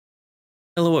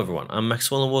Hello everyone, I'm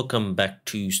Maxwell and welcome back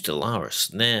to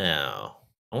Stellaris. Now,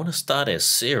 I want to start a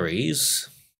series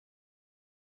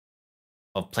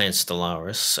of playing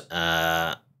Stellaris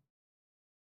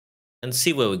and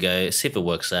see where we go, see if it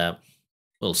works out.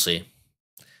 We'll see.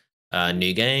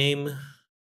 New game.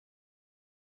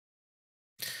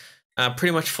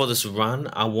 Pretty much for this run,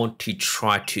 I want to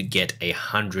try to get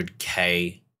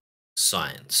 100k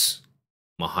science.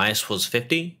 My highest was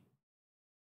 50,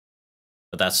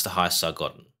 but that's the highest I've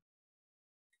gotten.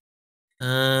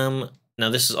 Now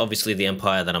this is obviously the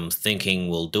empire that I'm thinking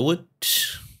will do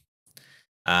it.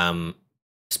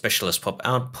 Specialist pop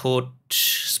output,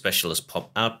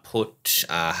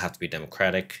 have to be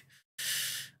democratic.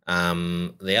 There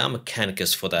are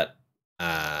mechanicus for that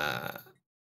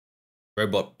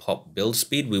robot pop build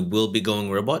speed. We will be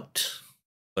going robot,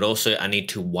 but also I need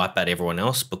to wipe out everyone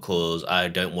else because I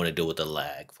don't want to deal with the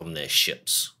lag from their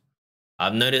ships.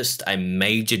 I've noticed a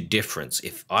major difference.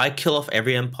 If I kill off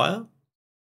every empire,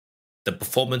 the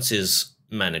performance is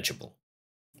manageable.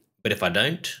 But if I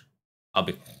don't, I'll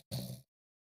be...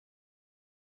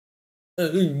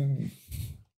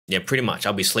 yeah, pretty much.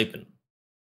 I'll be sleeping.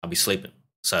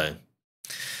 So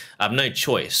I have no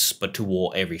choice but to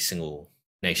war every single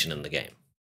nation in the game.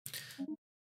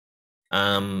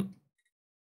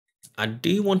 I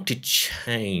do want to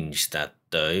change that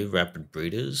though. Rapid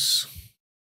breeders.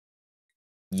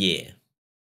 Yeah.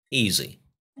 Easy.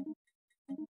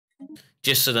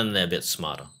 Just so then they're a bit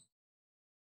smarter.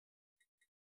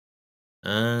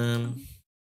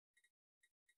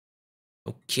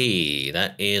 Okay,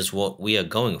 that is what we are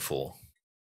going for.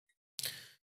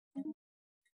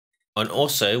 And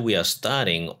also, we are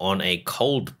starting on a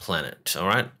cold planet,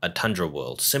 alright? A tundra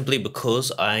world. Simply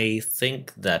because I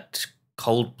think that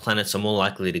cold planets are more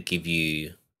likely to give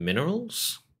you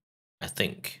minerals, I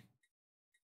think.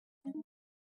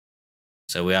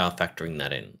 So we are factoring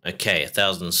that in. Okay,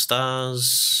 1,000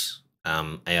 stars,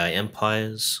 AI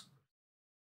empires.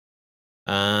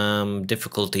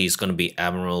 Difficulty is going to be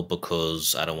Admiral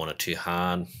because I don't want it too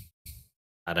hard.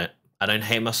 I don't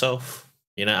hate myself.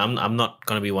 You know, I'm not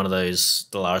going to be one of those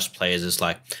Stellaris players that's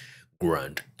like,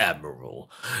 Grand Admiral,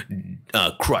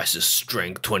 crisis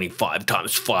strength 25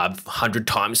 times 500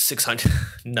 times 600.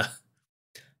 No.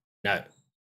 All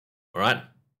right.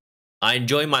 I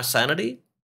enjoy my sanity.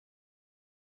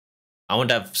 I want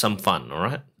to have some fun, all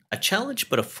right? A challenge,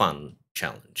 but a fun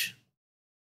challenge.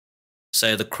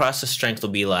 So the crisis strength will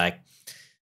be like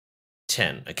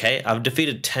 10, okay? I've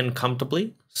defeated 10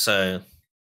 comfortably, so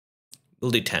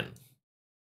we'll do 10.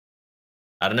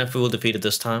 I don't know if we will defeat it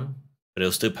this time, but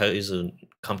it'll still pose a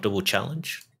comfortable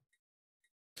challenge.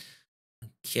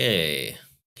 Okay,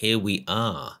 here we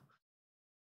are.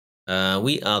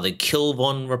 We are the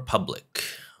Kilvon Republic,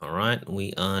 all right?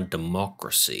 We are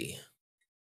democracy.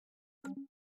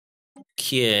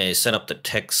 Okay, set up the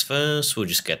text first. We'll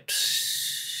just get...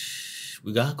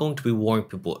 We are going to be warring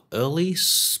people early,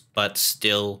 but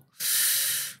still,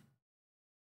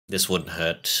 this wouldn't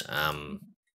hurt.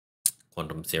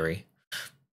 Quantum theory.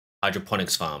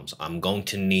 Hydroponics farms. I'm going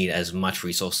to need as much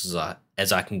resources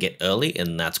as I can get early,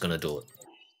 and that's going to do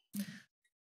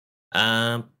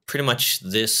it. Pretty much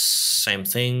this same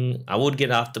thing. I would get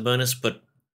afterburners, but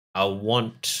I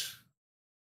want...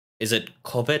 Is it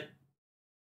Corvette?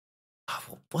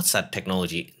 What's that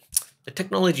technology? The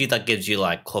technology that gives you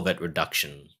like Corvette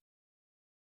reduction,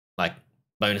 like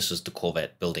bonuses to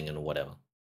Corvette building and whatever.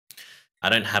 I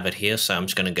don't have it here, so I'm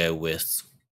just going to go with...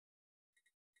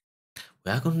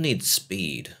 We are going to need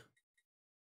speed.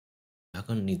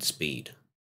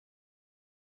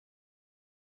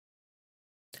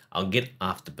 I'll get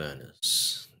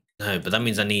afterburners. No, but that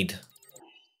means I need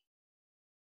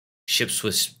ships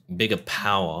with bigger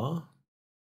power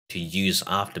to use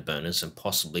afterburners and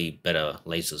possibly better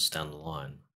lasers down the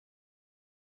line.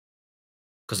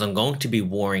 Because I'm going to be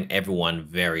warring everyone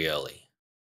very early.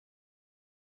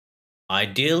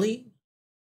 Ideally,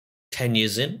 10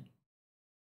 years in.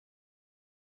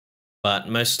 But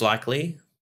most likely,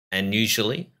 and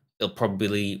usually, it'll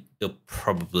probably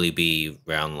be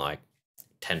around like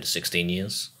 10 to 16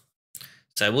 years.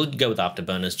 So we'll go with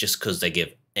afterburners just because they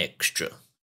give extra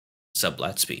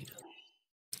sublight speed.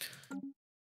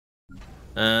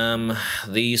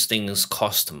 These things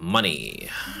cost money.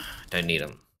 Don't need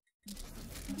them.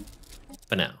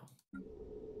 For now.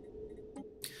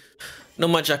 Not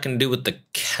much I can do with the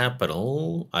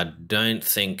capital. I don't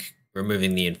think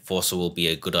removing the enforcer will be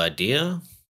a good idea.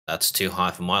 That's too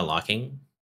high for my liking.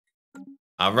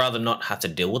 I'd rather not have to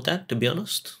deal with that, to be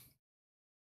honest.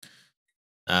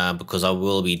 Because I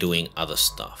will be doing other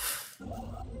stuff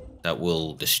that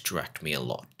will distract me a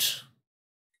lot.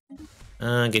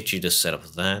 Get you to set up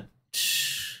that.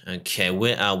 Okay,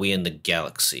 where are we in the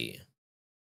galaxy?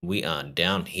 We are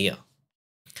down here.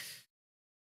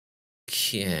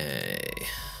 Okay.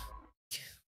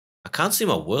 I can't see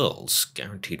my worlds.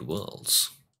 Guaranteed worlds.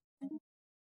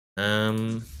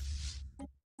 We'll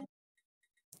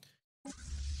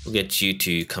get you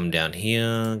to come down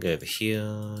here, go over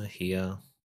here, here.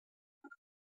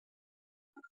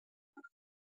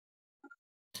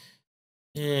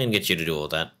 And get you to do all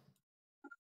that.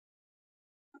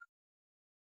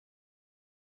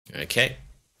 Okay.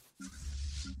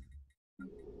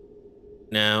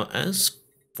 Now, as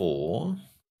for...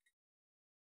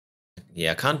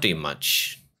 Yeah, I can't do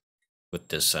much with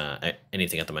this,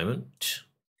 anything at the moment.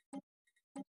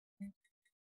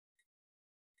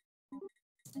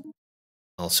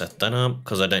 I'll set that up,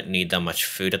 because I don't need that much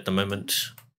food at the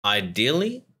moment.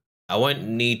 Ideally, I won't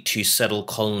need to settle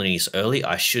colonies early.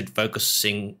 I should focus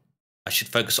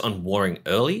on warring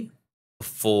early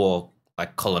before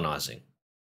like colonizing.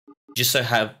 Just so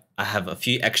I have a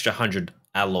few extra 100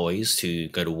 alloys to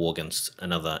go to war against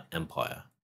another empire.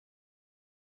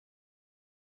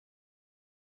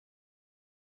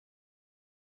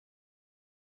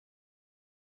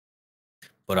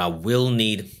 But I will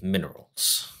need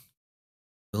minerals.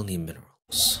 Will need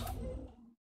minerals.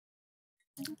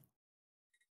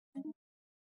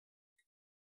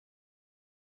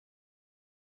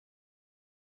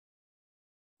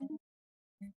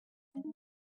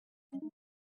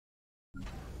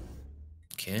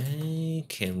 Okay,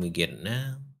 can we get it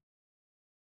now?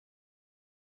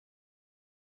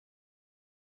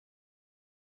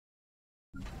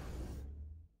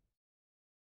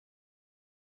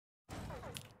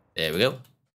 There we go.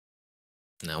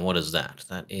 Now what is that?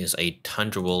 That is a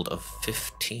tundra world of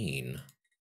 15.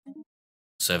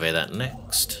 Survey that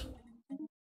next.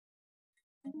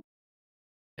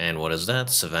 And what is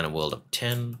that? Savannah world of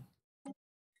 10.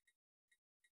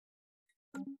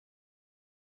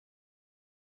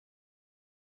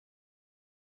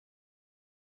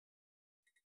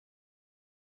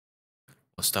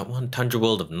 What's that one? Tundra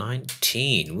world of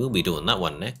 19. We'll be doing that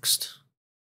one next.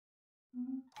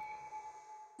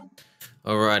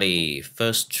 Alrighty,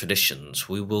 first traditions.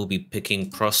 We will be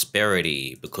picking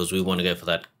prosperity because we want to go for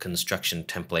that construction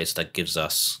templates that gives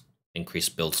us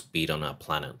increased build speed on our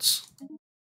planets.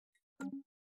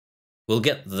 We'll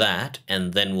get that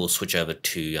and then we'll switch over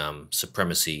to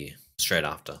supremacy straight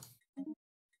after.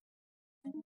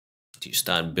 Do you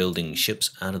start building ships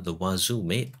out of the wazoo,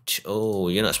 mate? Oh,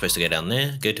 you're not supposed to go down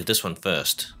there. Go to this one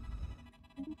first.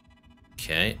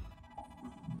 Okay.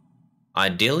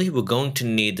 Ideally, we're going to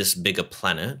need this bigger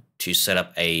planet to set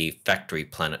up a factory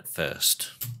planet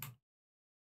first.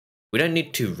 We don't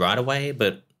need to right away,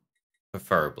 but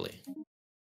preferably.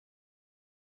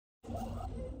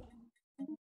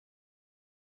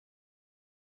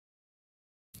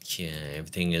 Okay,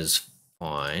 everything is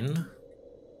fine.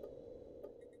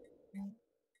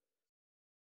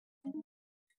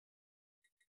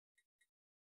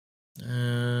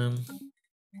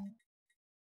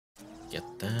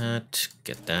 Get that,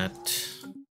 get that.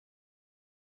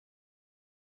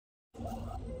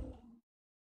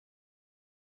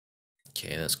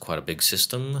 Okay, that's quite a big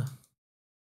system.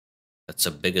 That's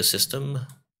a bigger system.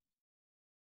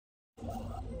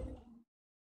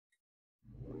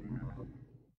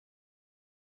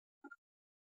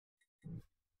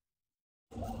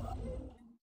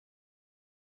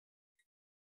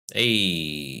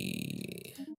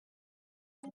 Hey,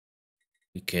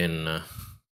 we can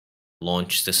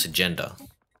launch this agenda.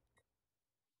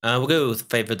 We'll go with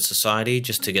favored society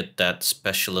just to get that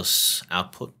specialist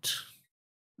output.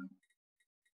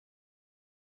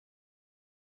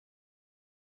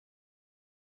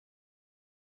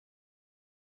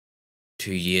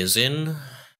 Two years in,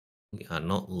 we are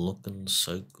not looking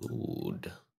so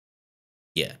good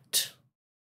yet.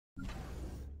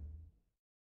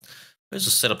 Let's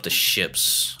just set up the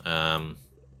ships.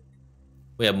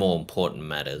 We have more important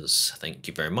matters. Thank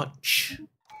you very much.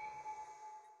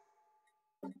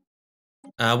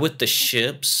 With the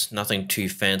ships, nothing too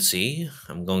fancy.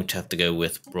 I'm going to have to go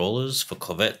with brawlers for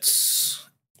corvettes.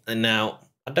 And now,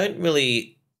 I don't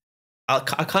really... I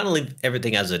kind of leave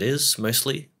everything as it is,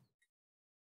 mostly.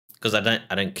 Because I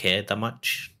don't care that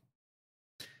much.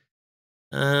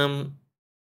 Should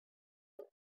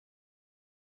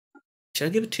I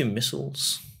give it 2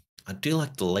 missiles? I do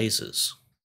like the lasers.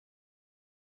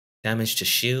 Damage to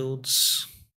shields.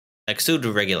 I can still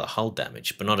do regular hull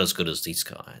damage, but not as good as these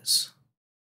guys.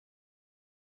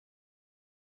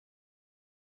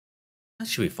 That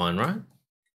should be fine, right?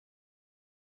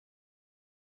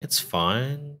 It's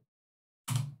fine.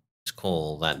 Let's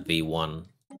call that V1.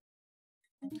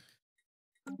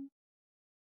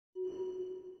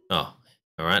 Oh,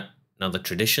 all right. Another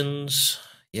traditions.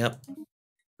 Yep.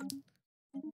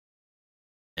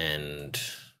 And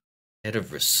head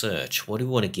of research. What do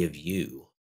we want to give you?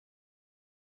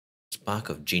 Spark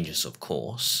of genius, of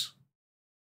course.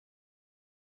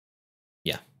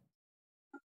 Yeah.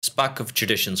 Spark of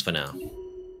traditions for now.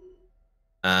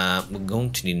 We're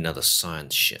going to need another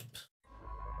science ship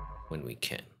when we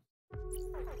can.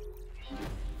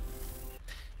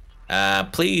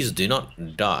 Please do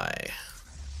not die.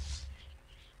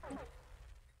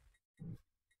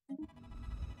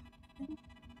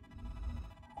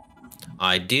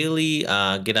 Ideally,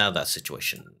 get out of that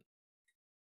situation.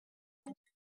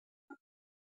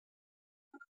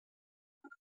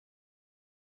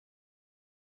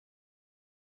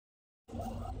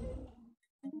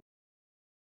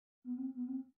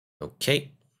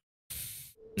 Okay.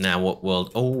 Now what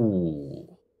world?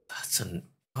 Oh, that's an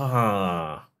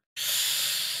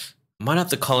might have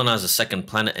to colonize a second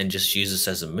planet and just use this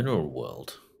as a mineral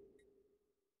world.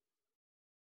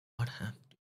 What happened?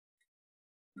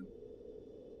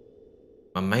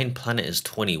 My main planet is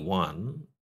 21.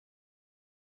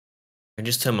 I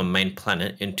just turn my main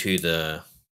planet into the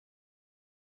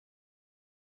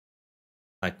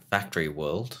factory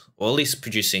world, or at least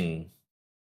producing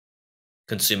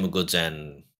consumer goods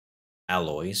and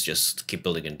alloys. Just keep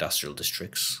building industrial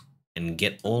districts and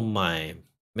get all my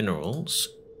minerals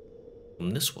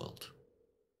from this world.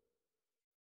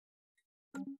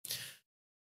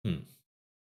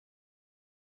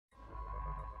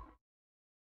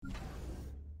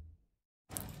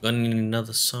 Gonna need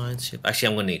another science ship. Actually,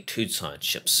 I'm gonna need 2 science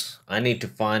ships. I need to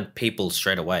find people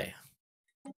straight away.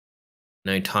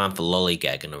 No time for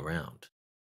lollygagging around.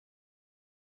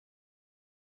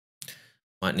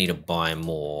 Might need to buy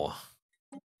more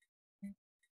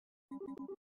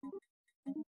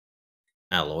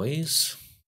alloys.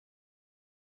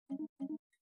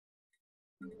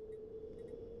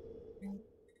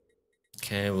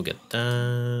 Okay, we'll get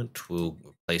that. We'll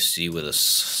replace you with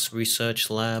a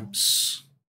research labs.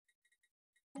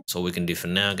 That's all we can do for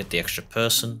now. Get the extra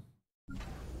person.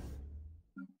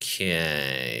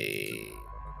 Okay.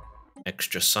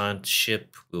 Extra science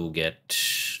ship. We'll get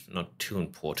not too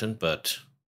important, but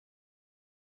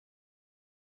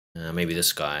maybe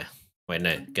this guy. Wait,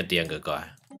 no, get the younger guy.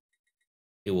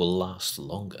 It will last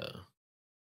longer.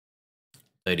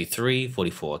 33,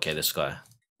 44. Okay, this guy.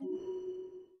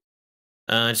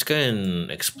 Let's go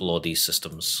and explore these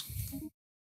systems.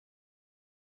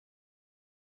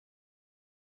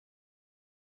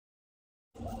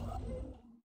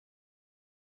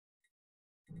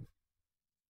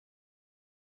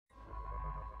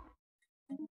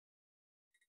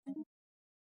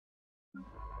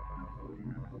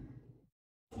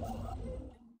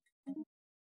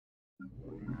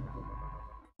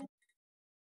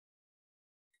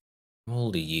 How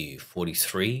old are you?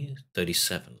 43,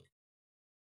 37.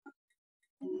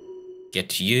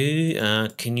 Get you.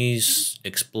 Can you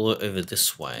explore over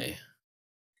this way?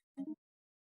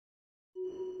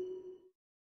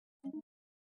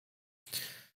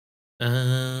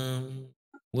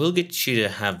 We'll get you to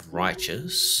have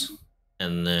righteous,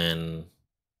 and then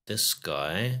this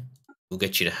guy, we'll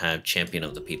get you to have champion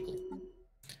of the people.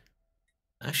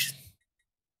 Actually,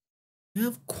 we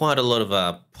have quite a lot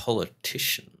of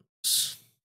politicians.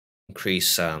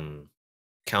 Increase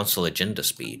council agenda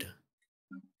speed.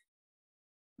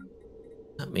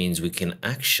 That means we can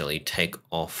actually take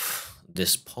off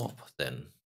this pop then,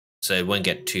 so it won't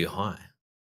get too high.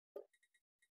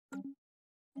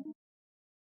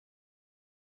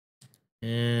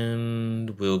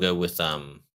 And we'll go with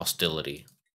hostility.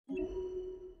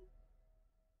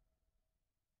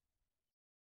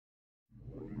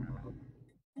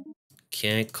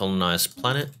 Okay, colonize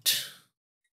planet.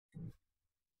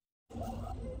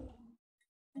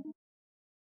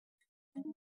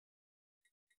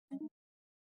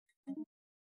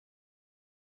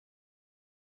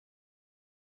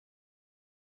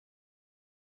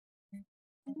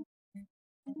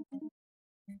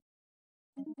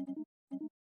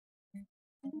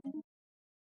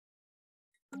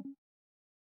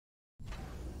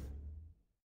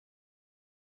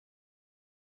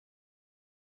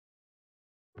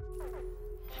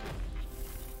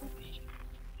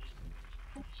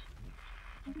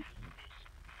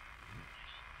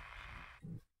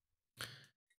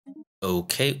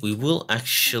 Okay, we will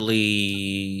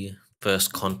actually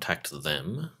first contact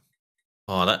them.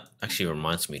 Oh, that actually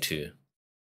reminds me too.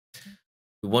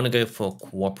 We want to go for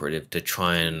cooperative to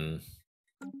try and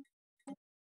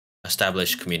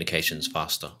establish communications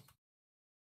faster.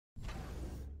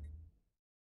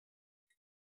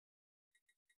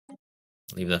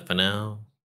 Leave that for now.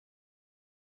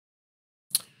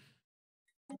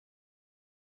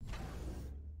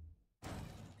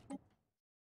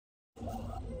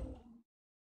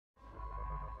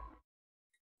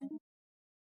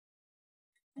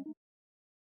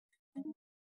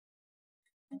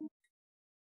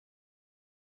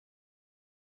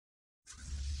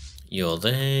 You're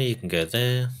there, you can go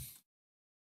there.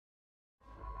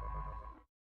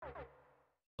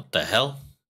 What the hell?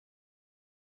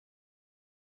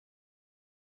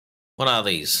 What are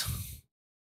these?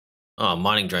 Oh,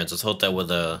 mining drones. I thought they were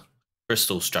the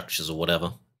crystal structures or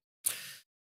whatever.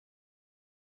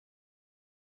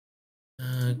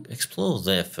 Explore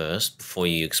there first before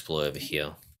you explore over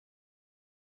here.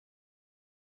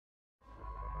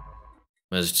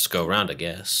 Let's just go around, I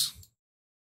guess.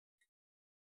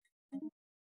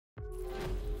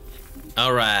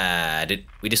 Alright,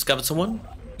 we discovered someone?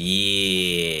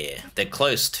 Yeah, they're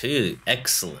close too.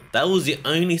 Excellent. That was the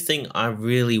only thing I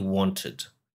really wanted,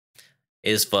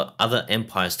 is for other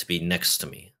empires to be next to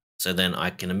me, so then I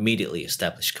can immediately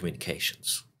establish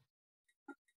communications.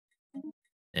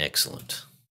 Excellent.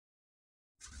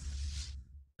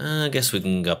 I guess we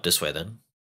can go up this way then.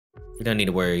 We don't need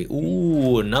to worry.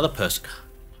 Ooh, another person.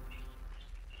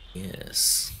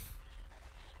 Yes.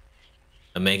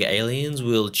 Omega aliens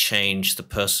will change the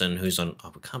person who's on.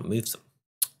 Oh, we can't move them.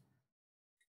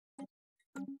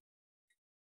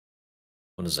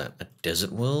 What is that? A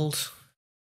desert world?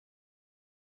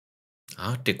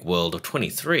 Arctic world of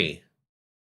 23.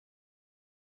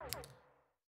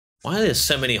 Why are there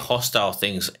so many hostile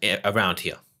things around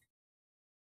here?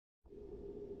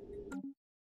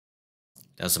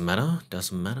 Doesn't matter.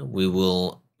 Doesn't matter. We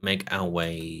will make our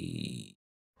way.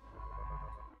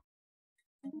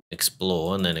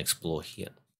 Explore and then explore here.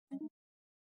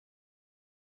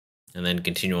 And then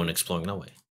continue on exploring that way.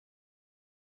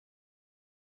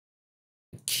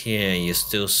 Okay, you're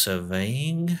still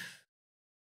surveying.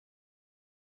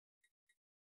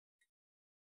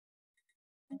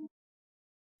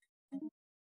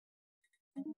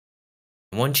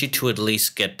 I want you to at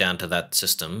least get down to that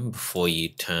system before you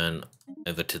turn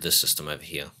over to this system over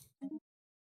here.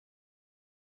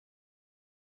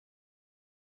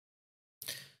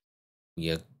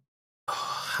 Yeah.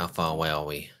 How far away are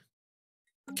we?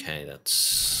 Okay,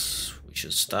 we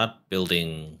should start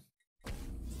building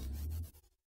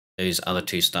those other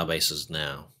two star bases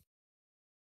now.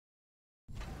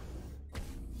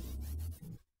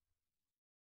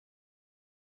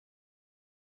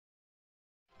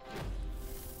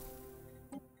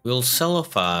 We'll sell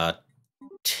off our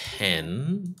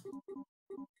 10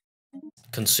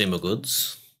 consumer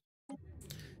goods.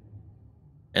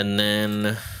 And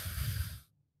then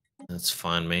that's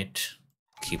fine, mate.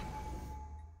 Keep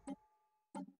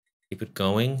it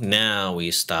going. Now we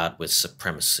start with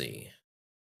supremacy.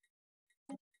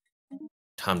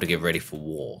 Time to get ready for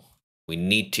war. We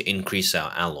need to increase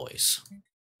our alloys.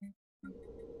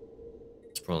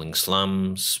 Sprawling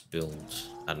slums, build,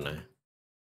 I don't know.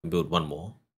 Build one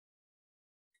more.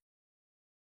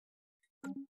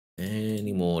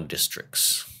 Any more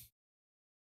districts?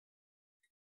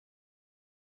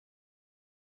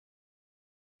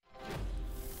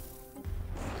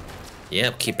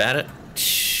 Yep, keep at it.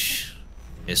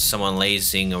 Is someone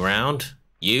lazing around?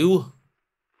 You? What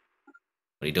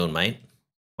are you doing, mate?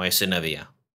 Why are you sitting over here?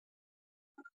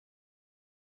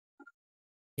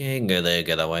 Yeah, you can go there,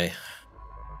 go that way.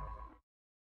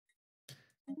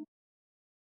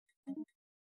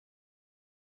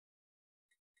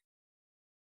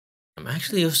 I'm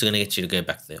actually also going to get you to go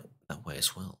back there, that way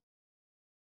as well.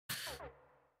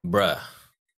 Bruh.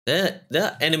 There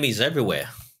are enemies everywhere.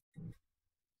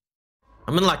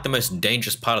 I'm in like the most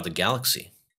dangerous part of the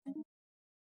galaxy.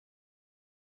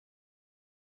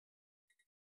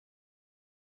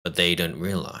 But they don't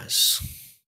realize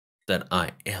that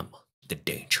I am the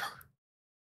danger.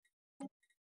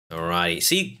 Alrighty,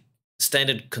 see,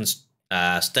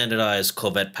 standardized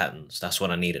Corvette patterns. That's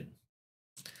what I needed.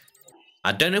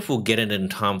 I don't know if we'll get it in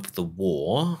time for the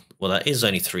war. Well, that is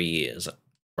only 3 years,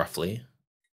 roughly.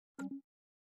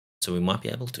 So we might be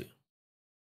able to.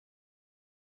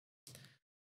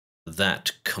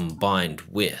 That combined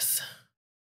with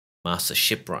master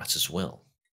shipwrights as well.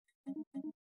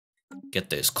 Get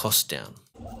those costs down.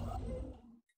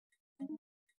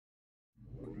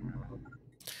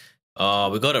 Oh,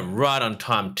 we got it right on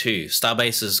time too.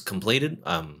 Starbase is completed.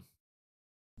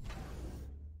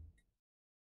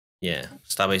 Yeah,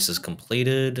 Starbase is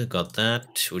completed. Got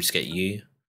that. We'll just get you.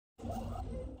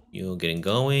 You're getting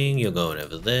going. You're going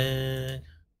over there.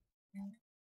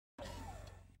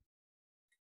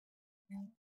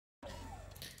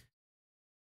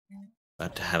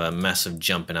 About to have a massive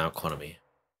jump in our economy.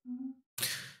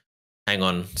 Hang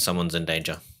on, someone's in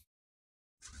danger.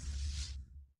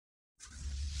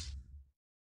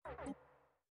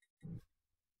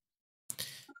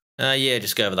 Yeah,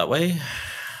 just go over that way.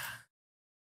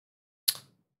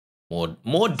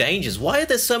 More dangers. Why are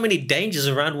there so many dangers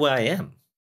around where I am?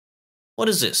 What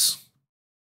is this?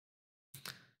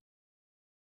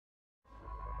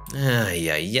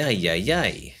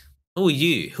 Ay. Who are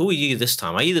you? Who are you this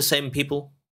time? Are you the same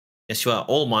people? Yes, you are.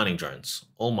 All mining drones.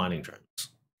 All mining drones.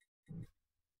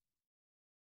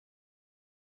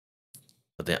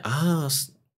 But there are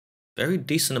very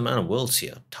decent amount of worlds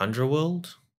here. Tundra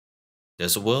world.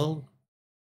 Desert world.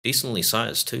 Decently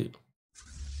sized too.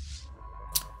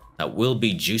 That will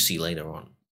be juicy later on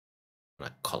when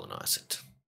I colonize it.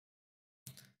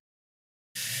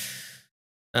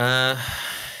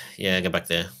 Yeah, go back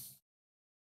there.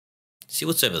 See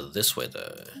what's over this way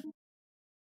though.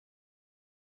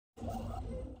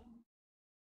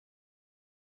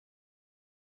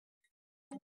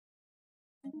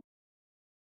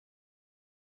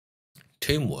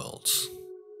 Tomb worlds.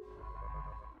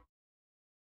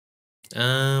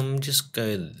 Just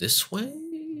go this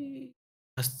way.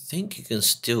 I think you can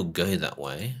still go that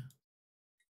way.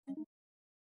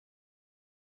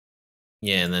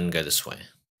 Yeah, and then go this way.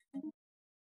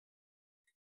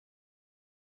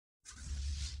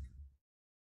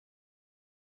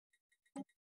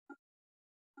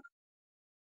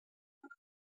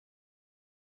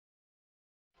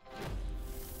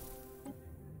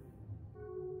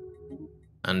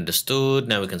 Understood.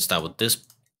 Now we can start with this.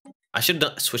 I should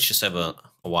have switched this over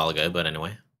a while ago, but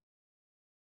anyway.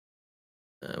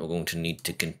 We're going to need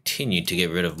to continue to get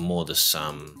rid of more of this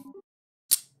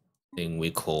thing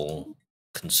we call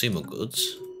consumer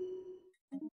goods.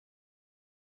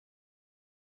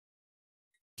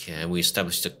 Okay, we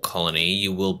established a colony.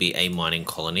 You will be a mining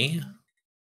colony.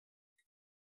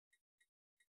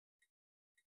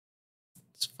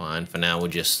 It's fine. For now, we'll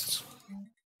just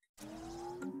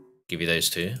give you those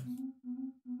two.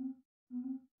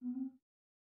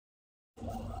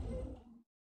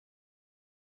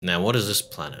 Now, what is this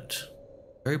planet?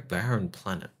 Very barren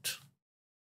planet.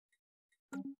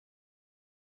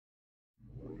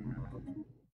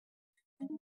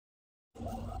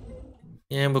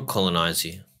 Yeah, we'll colonize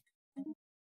you.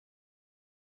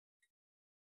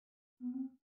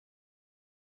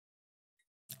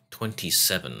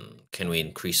 27. Can we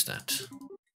increase that?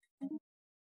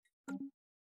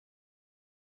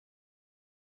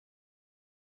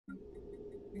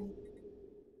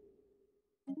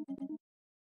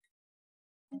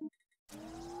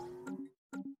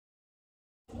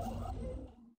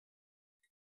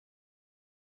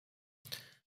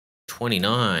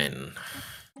 $29.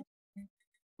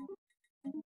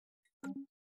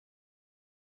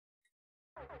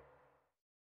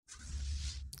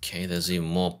 Okay, there's even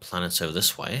more planets over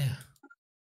this way.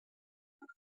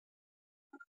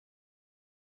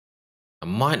 I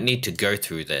might need to go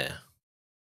through there.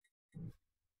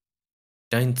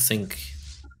 Don't think...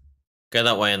 Go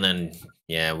that way and then...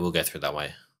 Yeah, we'll go through that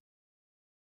way.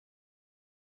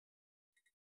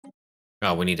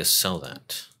 Oh, we need to sell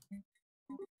that.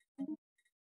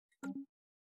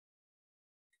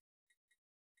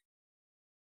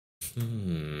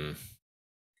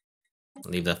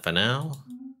 Leave that for now.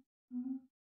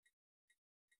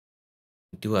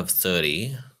 We do have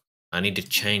 30. I need to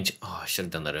change... Oh, I should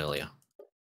have done that earlier.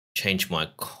 Change my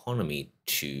economy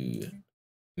to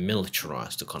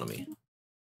militarized economy.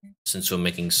 Since we're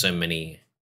making so many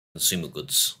consumer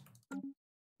goods.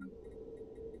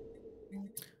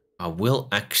 I will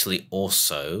actually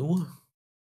also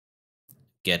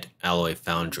get alloy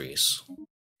foundries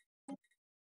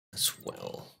as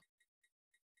well.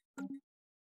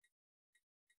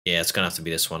 Yeah, it's gonna have to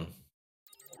be this one.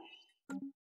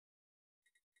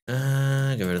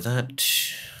 Get rid of that.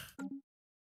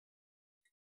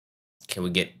 Can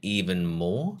we get even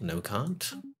more? No, we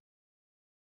can't.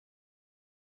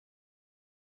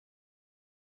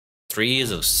 3 years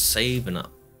of saving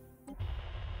up.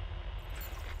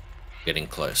 Getting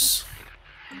close.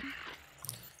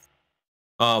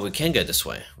 Oh, we can go this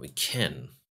way. We can.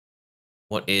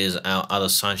 What is our other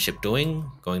science ship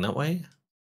doing? Going that way?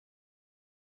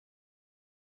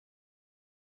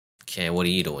 Okay, what are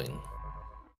you doing?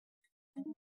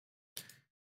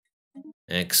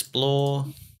 Explore.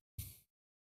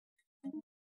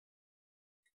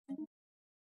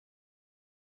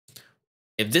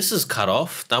 If this is cut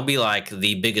off, that'll be like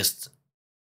the biggest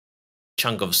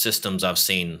chunk of systems I've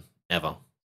seen ever.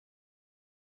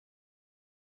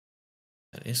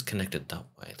 That is connected that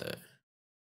way though.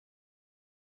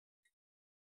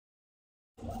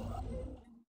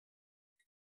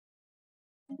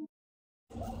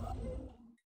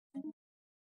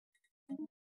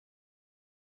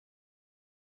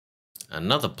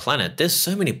 Another planet. There's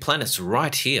so many planets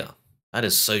right here. That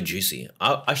is so juicy.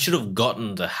 I should have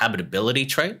gotten the habitability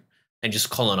trait and just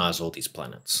colonize all these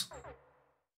planets.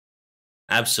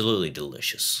 Absolutely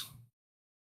delicious.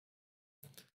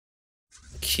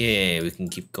 Okay, we can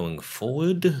keep going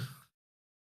forward.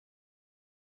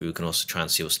 We can also try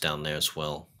and see what's down there as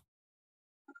well.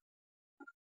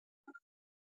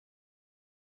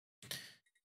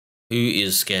 Who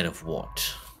is scared of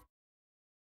what?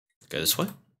 Go this way.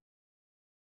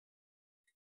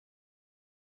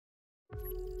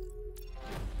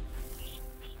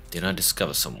 Did I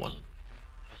discover someone?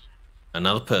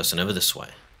 Another person over this way.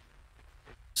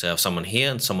 So I have someone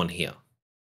here and someone here.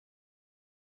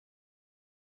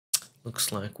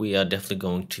 Looks like we are definitely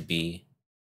going to be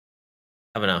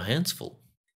having our hands full.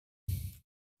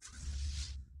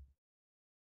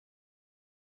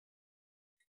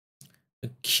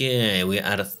 Okay, we're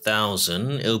at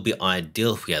 1,000. It would be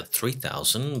ideal if we had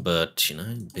 3,000, but you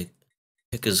know,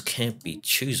 pickers can't be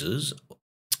choosers.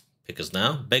 Pickers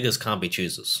now? Beggars can't be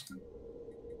choosers.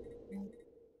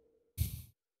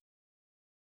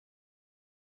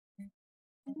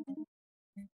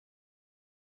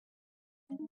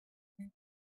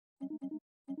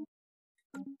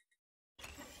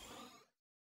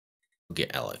 We'll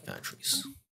get ally factories.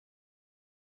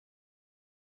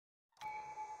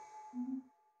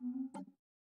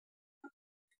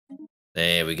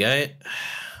 There we go.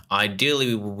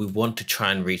 Ideally, we want to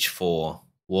try and reach for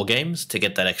war games to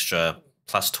get that extra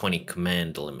plus 20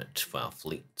 command limit for our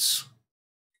fleets.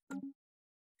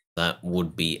 That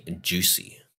would be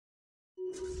juicy.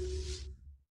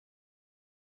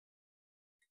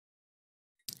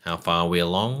 How far are we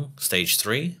along? Stage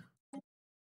 3?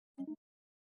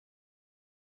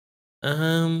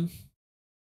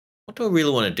 What do I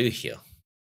really want to do here?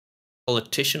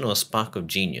 Politician or spark of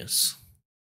genius?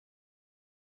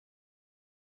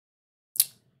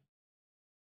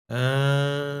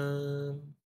 They're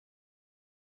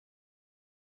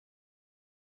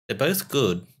both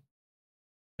good.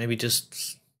 Maybe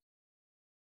just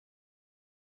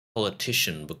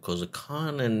politician, because I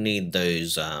kind of need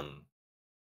those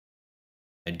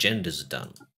agendas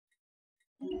done,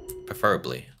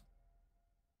 preferably.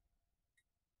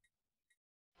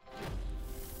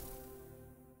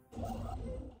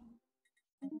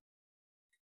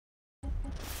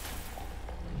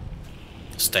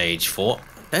 Stage 4.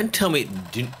 Don't tell me,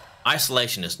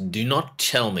 isolationists, do not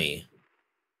tell me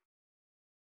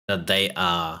that they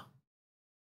are,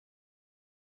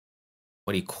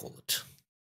 what do you call it?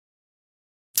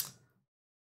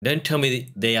 Don't tell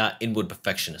me they are inward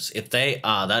perfectionists. If they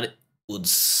are, that would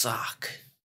suck.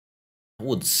 It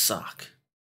would suck.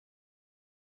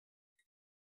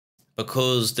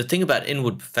 Because the thing about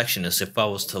inward perfectionists, if I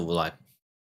was to like,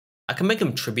 I can make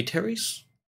them tributaries,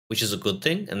 which is a good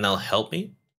thing, and they'll help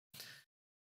me.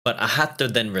 But I had to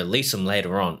then release them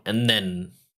later on, and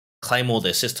then claim all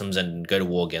their systems and go to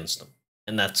war against them.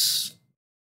 And that's,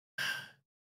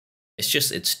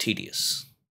 it's tedious.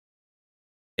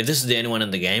 If this is the only one in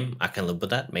the game, I can live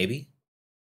with that, maybe.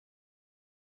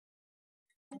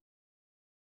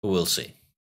 We'll see.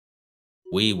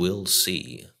 We will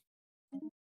see.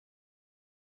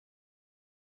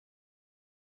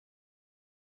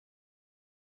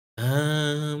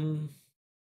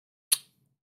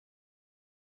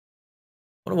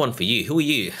 What a one for you. Who are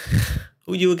you?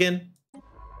 Who are you again?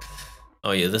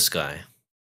 Oh yeah, this guy.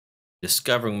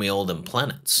 Discovering me all them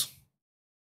planets.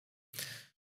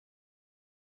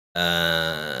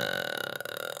 I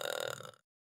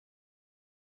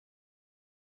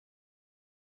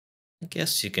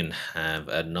guess you can have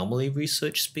anomaly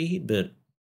research speed, but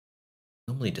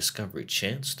anomaly discovery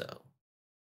chance though.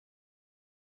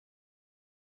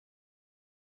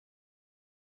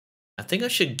 I think I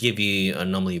should give you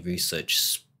anomaly research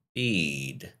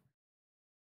speed.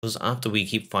 Because after we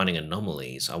keep finding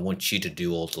anomalies, I want you to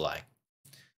do all the like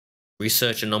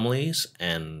research anomalies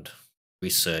and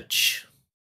research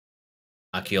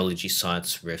archaeology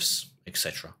sites, rifts,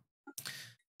 etc.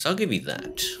 So I'll give you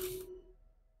that.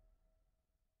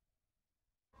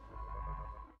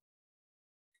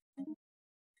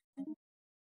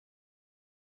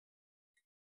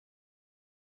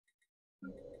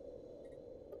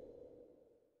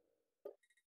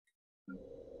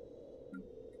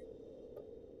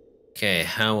 Okay,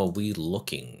 how are we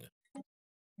looking?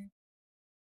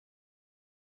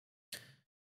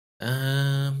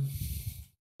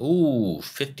 Ooh,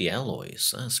 50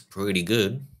 alloys. That's pretty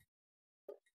good.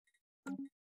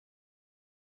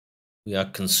 We are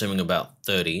consuming about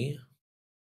 30.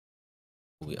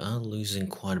 We are losing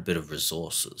quite a bit of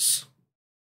resources.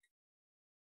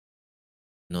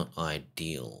 Not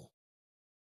ideal.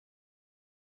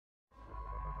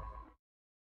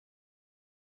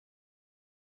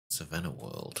 Savannah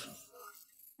World.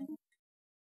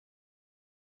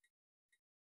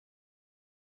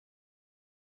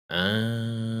 No,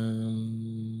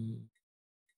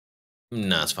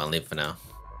 it's fine. Leave for now.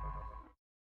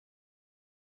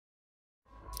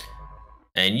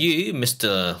 And you,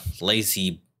 Mr.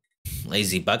 Lazy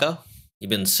Bugger,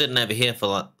 you've been sitting over here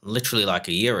for literally like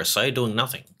a year or so doing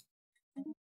nothing.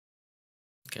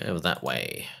 Go over that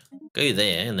way. Go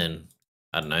there, and then,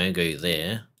 I don't know, go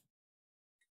there.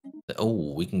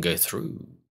 Oh, we can go through.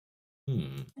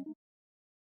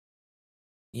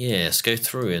 Yes, go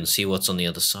through and see what's on the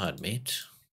other side, mate.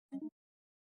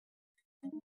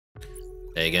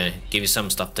 There you go. Give you some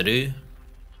stuff to do.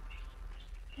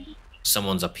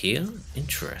 Someone's up here?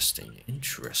 Interesting,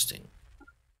 interesting.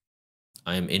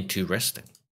 I am into resting.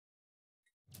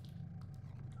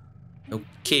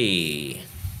 Okay.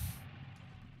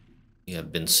 You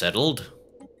have been settled.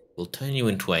 We'll turn you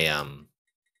into a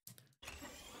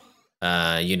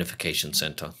unification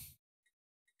center.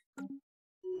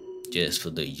 Just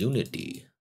for the unity.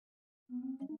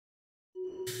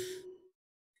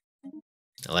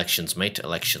 Elections, mate,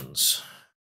 elections.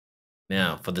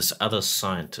 Now, for this other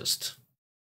scientist.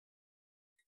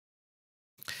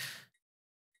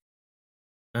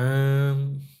 I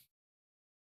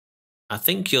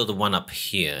think you're the one up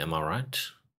here, am I right?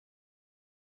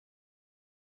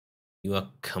 You are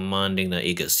commanding the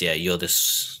Aegis. Yeah, you're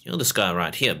this guy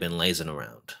right here, been lazing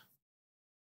around.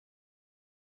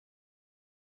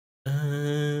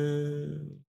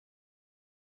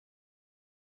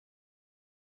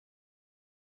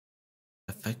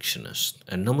 Perfectionist.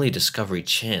 Anomaly discovery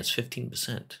chance,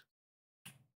 15%.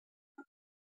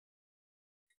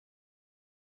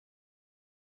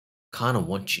 Kinda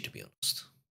want you, to be honest.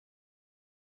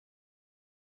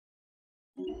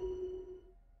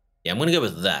 Yeah, I'm gonna go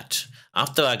with that.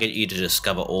 After I get you to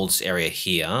discover all this area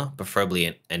here,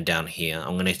 preferably and down here,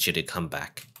 I'm gonna get you to come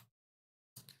back.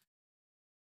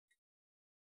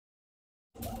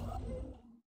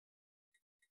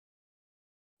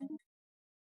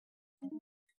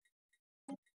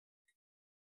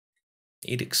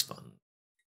 Edicts fund.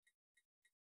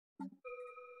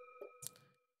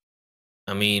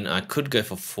 I mean, I could go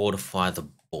for fortify the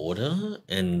border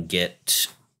and get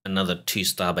another 2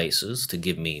 star bases to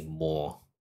give me more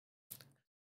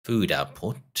food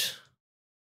output.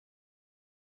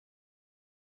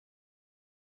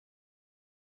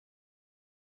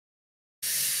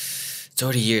 It's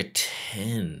already year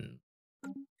 10.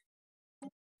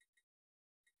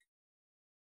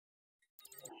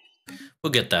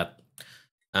 We'll get that.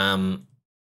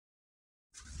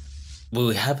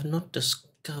 We have not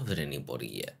discovered anybody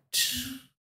yet.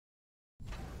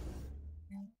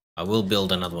 I will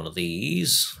build another one of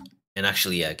these. And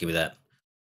actually, yeah, give me that.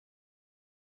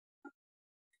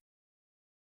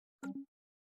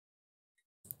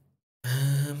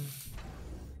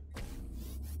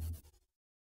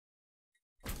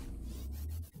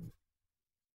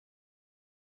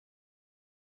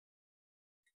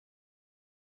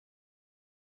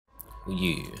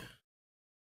 You.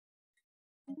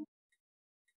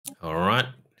 Alright,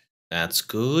 that's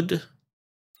good.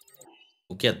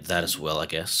 We'll get that as well, I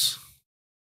guess.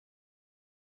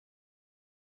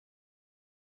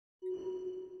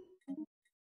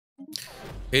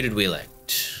 Who did we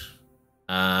elect?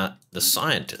 The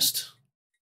scientist.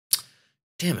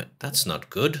 Damn it, that's not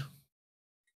good.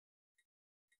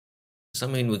 Does that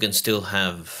mean we can still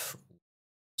have...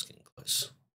 It's getting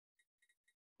close.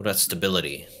 What about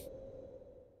stability?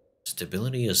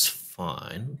 Stability is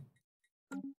fine.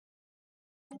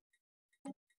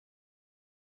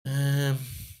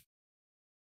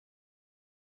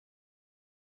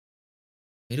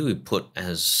 Who do we put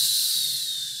as...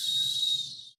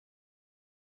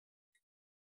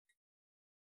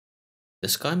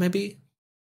 This guy, maybe?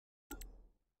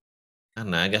 I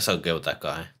don't know, I guess I'll go with that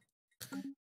guy.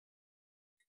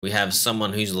 We have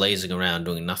someone who's lazing around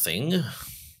doing nothing.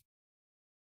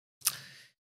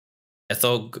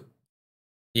 Ethog...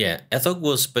 Yeah, Ethog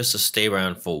was supposed to stay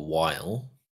around for a while.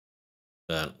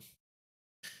 But...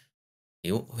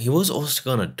 He was also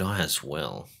gonna die as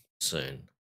well, soon.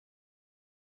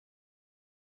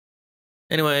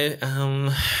 Anyway,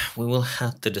 we will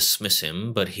have to dismiss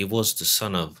him, but he was the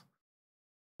son of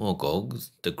Morgog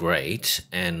the Great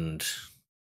and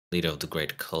leader of the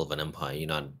Great Culven Empire,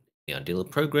 united the ideal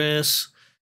of progress.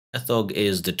 Ethog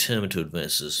is determined to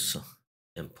advance his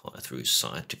empire through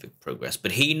scientific progress,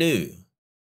 but he knew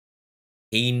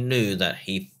that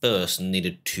he first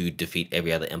needed to defeat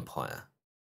every other empire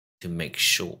to make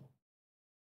sure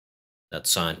that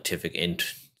scientific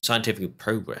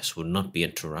progress would not be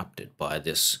interrupted by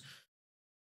this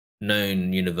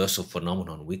known universal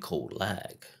phenomenon we call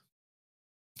lag.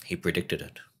 He predicted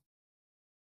it.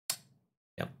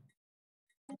 Yep.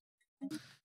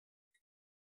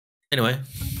 Anyway.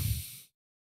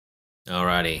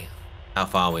 Alrighty. How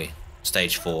far are we?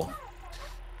 Stage 4.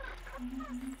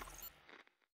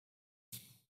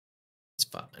 It's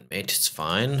fine, mate. It's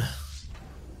fine.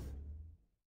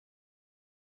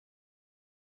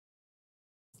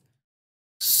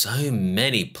 So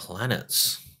many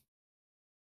planets.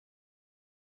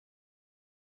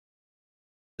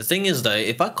 The thing is, though,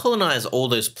 if I colonize all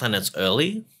those planets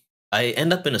early, I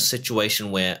end up in a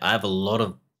situation where I have a lot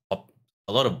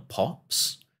of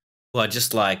pops who are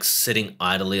just like sitting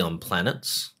idly on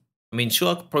planets. I mean,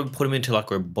 sure, I could probably put them into like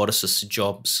roboticist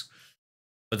jobs,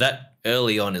 but that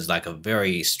early on is like a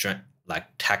very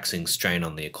taxing strain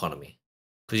on the economy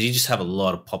because you just have a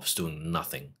lot of pops doing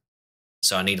nothing.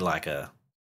 So I need like a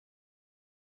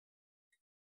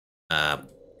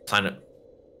planet,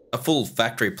 a full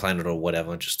factory planet or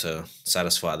whatever, just to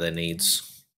satisfy their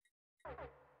needs.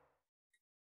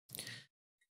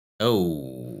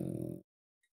 Oh,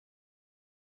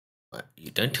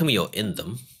 you don't tell me you're in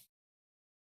them.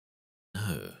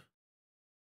 No.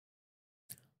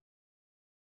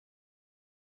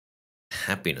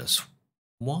 Happiness.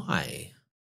 Why?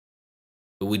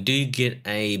 But we do get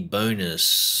a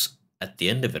bonus at the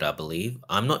end of it, I believe.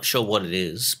 I'm not sure what it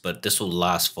is, but this will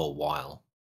last for a while.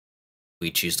 We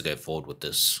choose to go forward with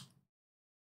this.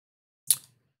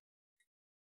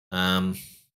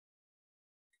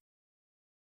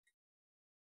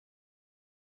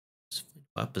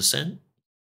 5%?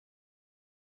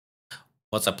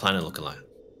 What's our planet looking like?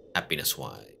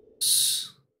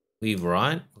 Happiness-wise. We've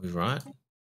right? We've right?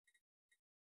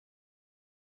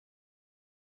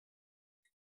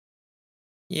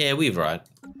 Yeah, we've right.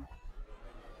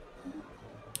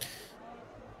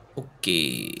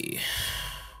 Okay.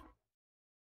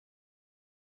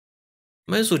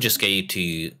 Might as well just get you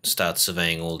to start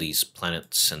surveying all these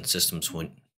planets and systems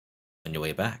on your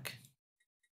way back.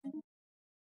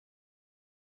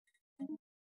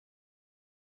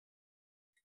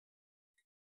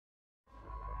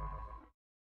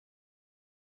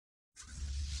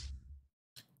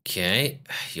 Okay,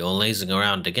 you're lazing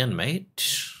around again,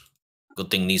 mate. Good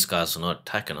thing these guys are not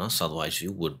attacking us, otherwise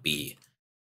you would be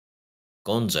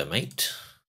gonzo, mate.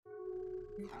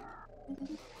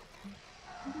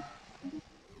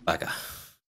 Bagger.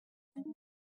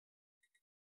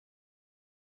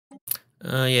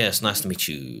 Yes, nice to meet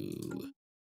you.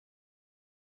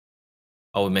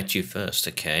 Oh, we met you first,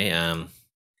 okay,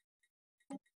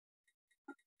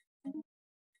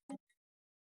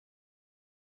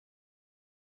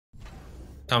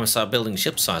 time to start building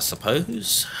ships, I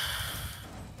suppose.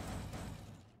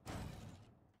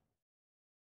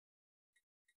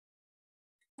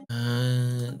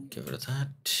 Get rid of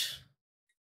that.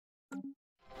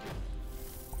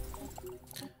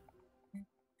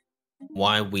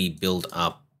 Why we build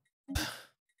up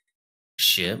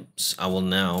ships, I will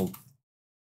now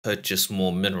purchase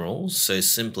more minerals. So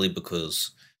simply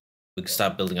because we can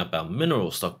start building up our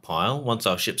mineral stockpile. Once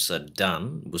our ships are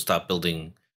done, we'll start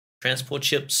building transport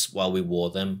ships while we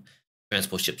war them.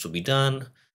 Transport ships will be done.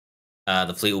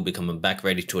 The fleet will be coming back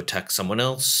ready to attack someone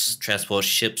else. Transport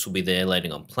ships will be there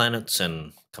landing on planets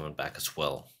and coming back as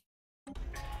well.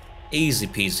 Easy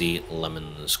peasy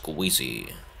lemon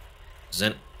squeezy.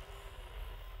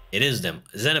 It is them.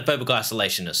 Xenophobic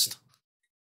isolationist.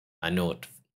 I know it.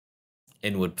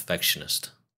 Inward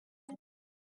perfectionist.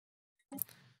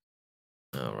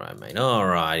 Alright, mate.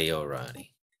 Alrighty.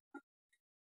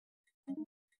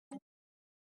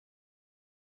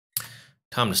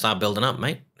 Time to start building up,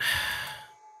 mate.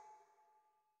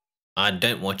 I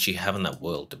don't want you having that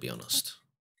world, to be honest.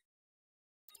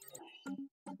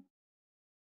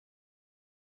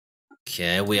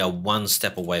 Okay, we are one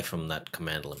step away from that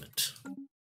command limit.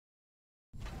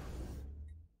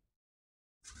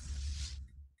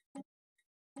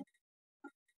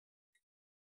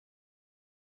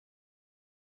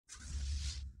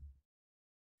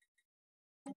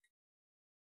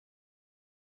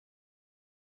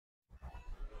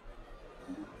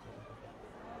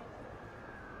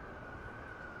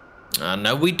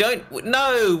 No, we don't.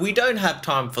 No, we don't have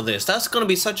time for this. That's going to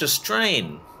be such a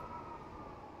strain.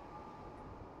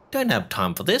 Don't have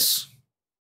time for this.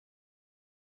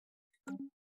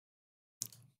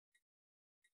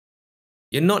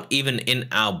 You're not even in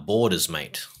our borders,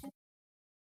 mate.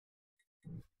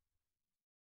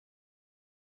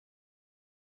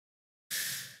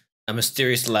 A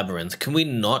mysterious labyrinth. Can we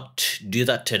not do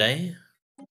that today?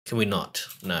 Can we not?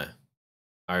 No.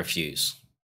 I refuse.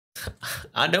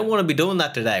 I don't want to be doing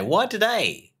that today. Why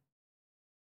today?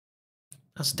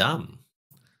 That's dumb.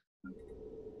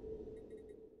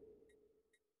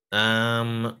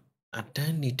 I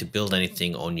don't need to build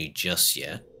anything on you just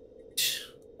yet.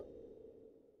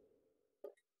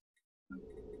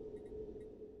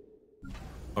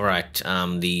 All right,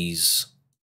 these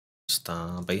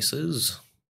star bases.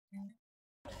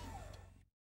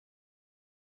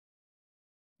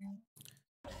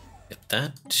 Get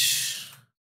that.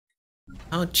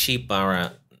 How cheap are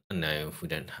our... No, we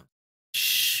don't have...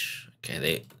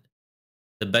 Okay,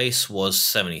 the base was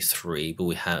 73, but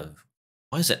we have...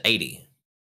 Why is it 80?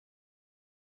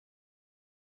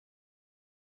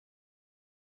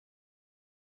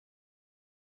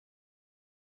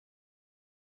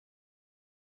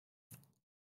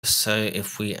 So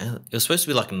if we... It was supposed to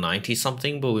be like 90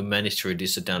 something, but we managed to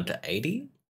reduce it down to 80?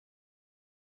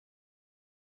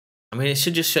 I mean, it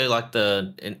should just show like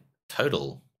the in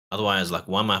total. Otherwise, like,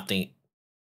 why am I having...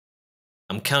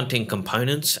 I'm counting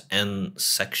components and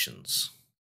sections.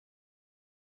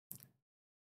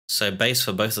 So base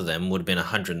for both of them would have been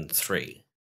 103.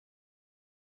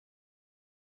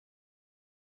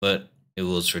 But it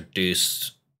was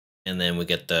reduced, and then we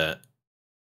get the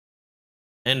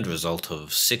end result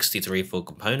of 63 for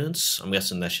components. I'm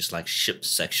guessing that's just like ship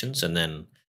sections, and then...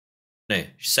 No,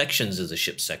 sections is the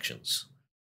ship sections.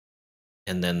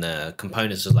 And then the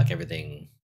components is like everything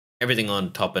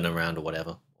on top and around or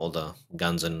whatever. All the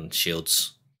guns and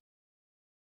shields.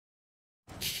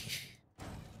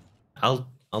 I'll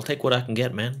take what I can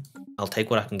get, man. I'll take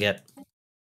what I can get.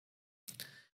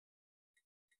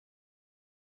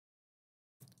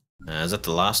 Is that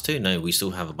the last two? No, we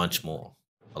still have a bunch more.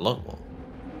 A lot more.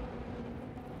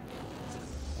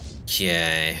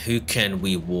 Okay, who can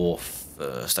we war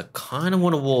first? I kind of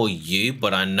want to war you,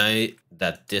 but I know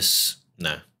that this...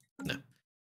 No.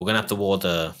 We're going to have to war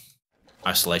the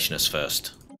isolationist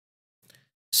first.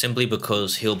 Simply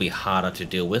because he'll be harder to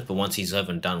deal with, but once he's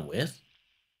over and done with,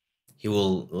 he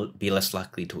will be less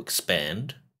likely to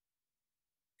expand,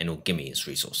 and he'll give me his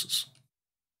resources.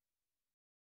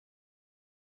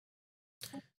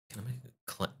 Can I make a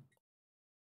claim?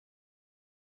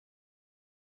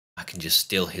 I can just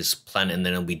steal his planet and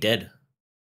then he'll be dead.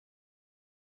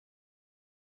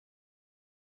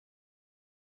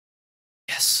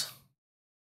 Yes.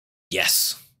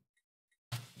 Yes.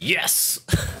 Yes!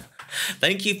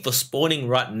 Thank you for spawning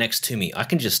right next to me. I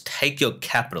can just take your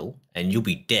capital and you'll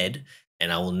be dead,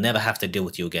 and I will never have to deal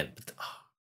with you again. But, oh,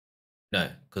 no,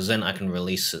 because then I can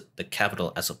release the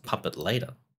capital as a puppet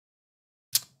later.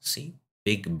 See?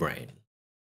 Big brain.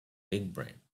 Big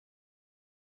brain.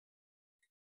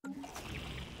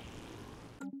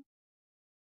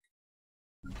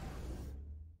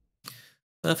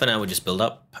 Well, for now, we just build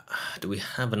up. Do we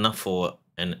have enough for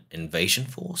an invasion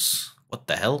force? What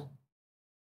the hell?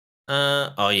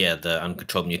 Oh yeah, the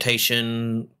uncontrolled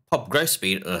mutation. Pop growth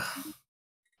speed. Ugh.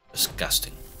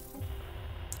 Disgusting.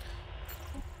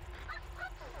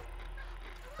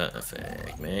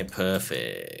 Perfect, man.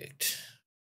 Perfect.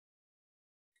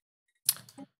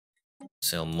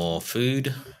 Sell more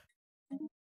food.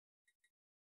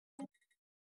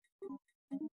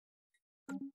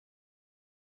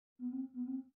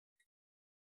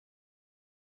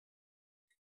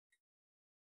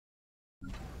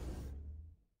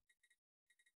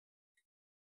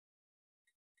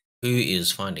 Who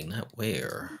is finding that?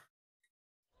 Where?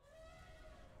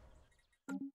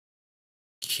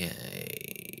 Okay.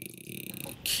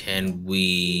 Can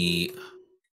we...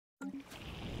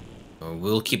 Or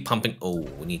we'll keep pumping... Oh,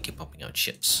 we need to keep pumping out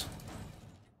ships.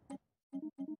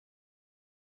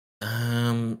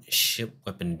 Ship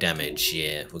weapon damage.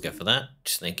 Yeah, we'll go for that.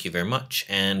 Thank you very much.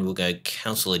 And we'll go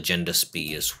Council Agenda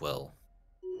Speed as well.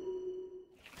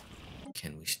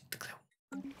 Can we declare...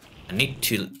 I need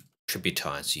to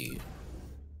tributize you.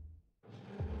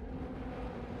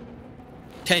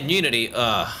 10 unity.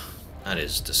 That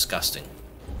is disgusting.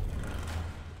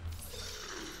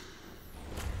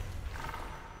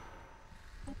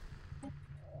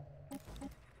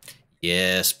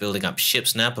 Yes, building up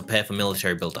ships now. Prepare for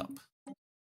military build-up.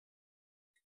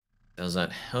 Does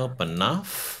that help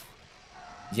enough?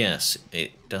 Yes,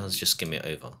 it does just give me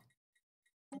over.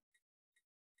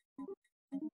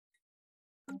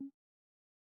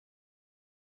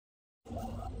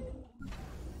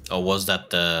 Or was that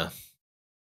the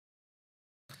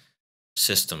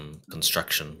system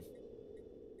construction?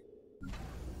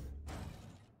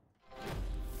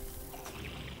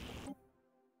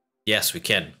 Yes, we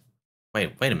can.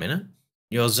 Wait a minute.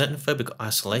 You're a xenophobic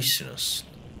isolationist.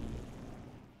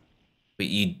 But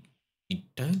you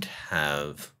don't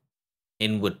have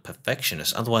inward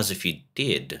perfectionist. Otherwise, if you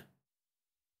did,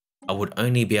 I would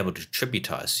only be able to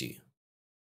tributize you.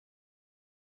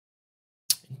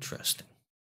 Interesting.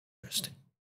 Interesting.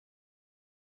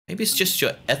 Maybe it's just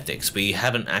your ethics, but you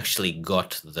haven't actually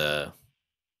got the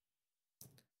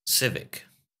civic.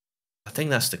 I think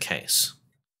that's the case.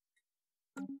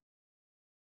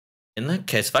 In that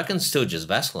case, if I can still just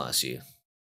vassalize you,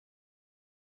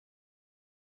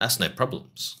 that's no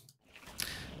problems.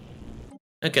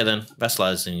 Okay then,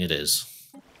 vassalizing it is.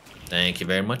 Thank you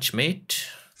very much, mate.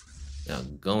 Yeah,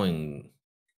 going.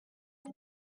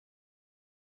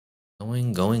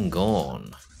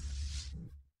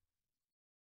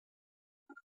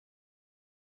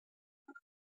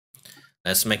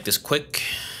 Let's make this quick.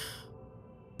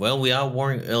 Well, we are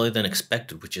warring earlier than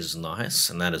expected, which is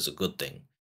nice, and that is a good thing.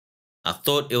 I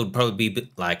thought it would probably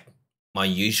be like my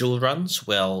usual runs,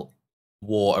 well,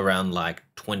 war around like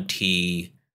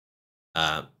 16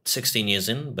 years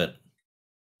in, but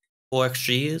 4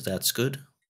 extra years, that's good.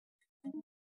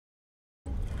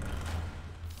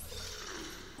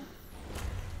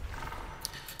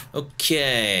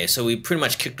 Okay, so we pretty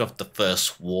much kicked off the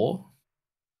first war,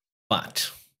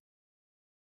 but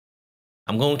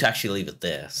I'm going to actually leave it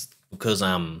there because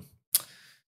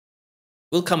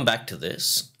we'll come back to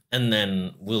this and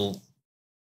then we'll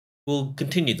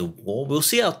continue the war. We'll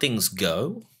see how things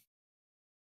go.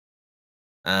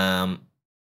 But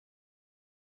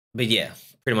yeah,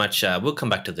 pretty much we'll come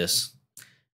back to this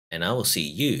and I will see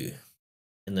you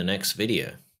in the next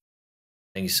video.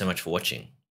 Thank you so much for watching.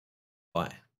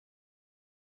 Bye.